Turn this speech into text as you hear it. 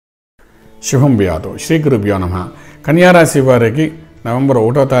శుభం వ్యాధు శ్రీ గురుభ్యో నమః. కన్యా రాశి వారికి నవంబర్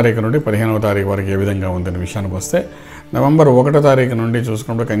 1వ తారీఖు నుండి 15వ తారీఖు వరకు ఏ విధంగా ఉందనే విషయానికి వస్తే, నవంబర్ 1వ తారీఖు నుండి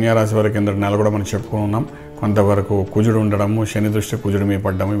చూసుకుంటే కన్యా రాశి వారికి కింద నెల కూడా మనం చెప్పుకున్నాం. కొంతవరకు కుజుడు ఉండడము, శని దృష్టి కుజుడు మీద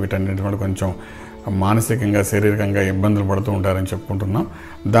పడ్డము, వీటన్నిటి వల్ల కొంచెం మానసికంగా శారీరకంగా ఇబ్బందులు పడుతూ ఉంటారని చెప్పుకుంటున్నాం.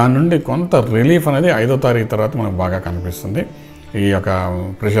 దాని నుండి కొంత రిలీఫ్ అనేది 5వ తారీఖు తర్వాత మనకు బాగా కనిపిస్తుంది. ఈ యొక్క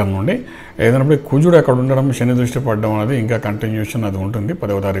ప్రెషర్ నుండి ఏదైనప్పుడు కుజుడు అక్కడ ఉండడం, శని దృష్టి పడడం అనేది ఇంకా కంటిన్యూషన్ అది ఉంటుంది.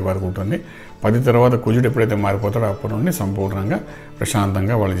 10వ తారీఖు వరకు ఉంటుంది. 10 తర్వాత కుజుడు ఎప్పుడైతే మారిపోతాడో అప్పటి నుండి సంపూర్ణంగా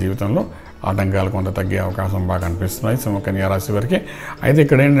ప్రశాంతంగా వాళ్ళ జీవితంలో ఆటంకాలు కొంత తగ్గే అవకాశం బాగా కనిపిస్తున్నాయి కన్యా రాశి వారికి. అయితే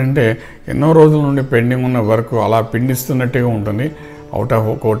ఇక్కడ ఏంటంటే ఎన్నో రోజుల నుండి పెండింగ్ ఉన్న వర్క్ అలా పిండిస్తున్నట్టుగా ఉంటుంది. అవుట్ ఆఫ్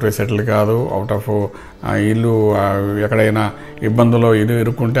కోర్టు సెటిల్ కాదు, అవుట్ ఆఫ్ ఇల్లు ఎక్కడైనా ఇబ్బందులో ఇల్లు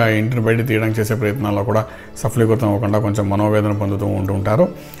ఇరుక్కుంటే ఆ ఇంటిని బయట తీయడానికి చేసే ప్రయత్నాల్లో కూడా సఫలీకృతం అవ్వకుండా కొంచెం మనోవేదన పొందుతూ ఉంటుంటారు.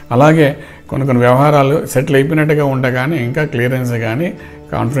 అలాగే కొన్ని వ్యవహారాలు సెటిల్ అయిపోయినట్టుగా ఉంటాయి, కానీ ఇంకా క్లియరెన్స్ కానీ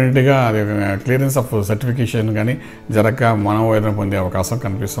కాన్ఫిడెంట్గా అది క్లియరెన్స్ ఆఫ్ సర్టిఫికేషన్ కానీ జరగక మనోవేదన పొందే అవకాశం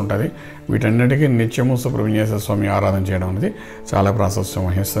కనిపిస్తుంటుంది. వీటన్నిటికీ నిత్యము సుబ్రహ్మణ్యేశ్వర స్వామి ఆరాధన చేయడం అనేది చాలా ప్రాశస్త్యం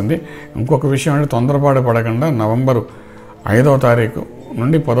వహిస్తుంది. ఇంకొక విషయం అంటే తొందరపాటు పడకుండా నవంబర్ 5వ తారీఖు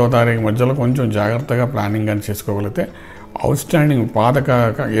నుండి 10వ తారీఖు మధ్యలో కొంచెం జాగ్రత్తగా ప్లానింగ్ కానీ చేసుకోగలిగితే అవుట్స్టాండింగ్ పాత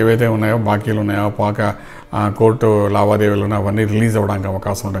ఏవైతే ఉన్నాయో, బాకీలు ఉన్నాయో, కోర్టు లావాదేవీలు ఉన్నాయో అవన్నీ రిలీజ్ అవ్వడానికి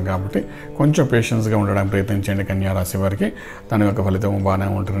అవకాశం ఉంటుంది. కాబట్టి కొంచెం పేషెన్స్గా ఉండడానికి ప్రయత్నించండి కన్యా రాశి వారికి. దాని యొక్క ఫలితం బాగానే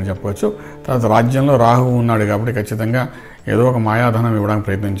ఉంటుందని చెప్పవచ్చు. తర్వాత రాజ్యంలో రాహువు ఉన్నాడు కాబట్టి ఖచ్చితంగా ఏదో ఒక మాయాధనం ఇవ్వడానికి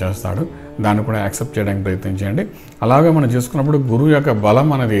ప్రయత్నం చేస్తాడు. దాన్ని కూడా యాక్సెప్ట్ చేయడానికి ప్రయత్నించండి. అలాగే మనం చేసుకున్నప్పుడు గురువు యొక్క బలం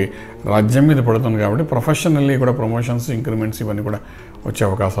అనేది రాజ్యం మీద పడుతుంది కాబట్టి ప్రొఫెషనల్లీ కూడా ప్రమోషన్స్, ఇంక్రిమెంట్స్ ఇవన్నీ కూడా వచ్చే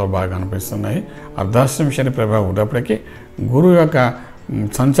అవకాశాలు బాగా కనిపిస్తున్నాయి. అర్ధాష్టమి శని ప్రభావం ఉన్నప్పటికీ గురువు యొక్క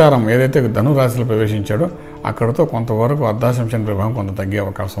సంచారం ఏదైతే ధనురాశిలో ప్రవేశించాడో అక్కడితో కొంతవరకు అర్ధాష్టమి శని ప్రభావం కొంత తగ్గే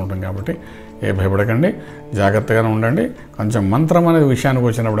అవకాశం ఉంటుంది. కాబట్టి భయపడకండి, జాగ్రత్తగానే ఉండండి. కొంచెం మంత్రం అనేది విషయానికి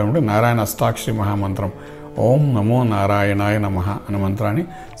వచ్చినప్పుడు ఏమంటే నారాయణ అష్టాక్షరి మహామంత్రం ఓం నమో నారాయణాయ నమః అనే మంత్రాన్ని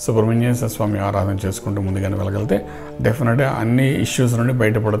సుబ్రహ్మణ్యేశ్వర స్వామి ఆరాధన చేసుకుంటూ ముందుగానే వెళ్ళగలిగితే డెఫినెట్గా అన్ని ఇష్యూస్ నుండి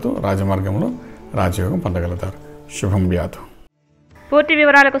బయటపడుతూ రాజమార్గంలో రాజయోగం పొందగలుగుతారు. శుభం వ్యాధు. పూర్తి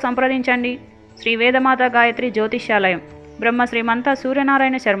వివరాలకు సంప్రదించండి శ్రీ వేదమాత గాయత్రి జ్యోతిష్యాలయం, బ్రహ్మ శ్రీ మంతా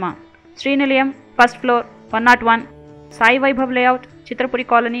సూర్యనారాయణ శర్మ, శ్రీ నిలయం, first floor, 101, Sai Vaibhav layout, Chitrapuri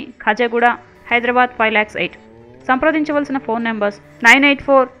colony, Khajaguda, Hyderabad 5,08,000. సంప్రదించవలసిన ఫోన్ నెంబర్స్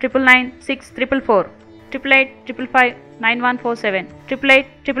 98499644, 8855559147,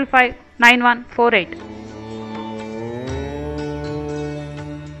 8855559148.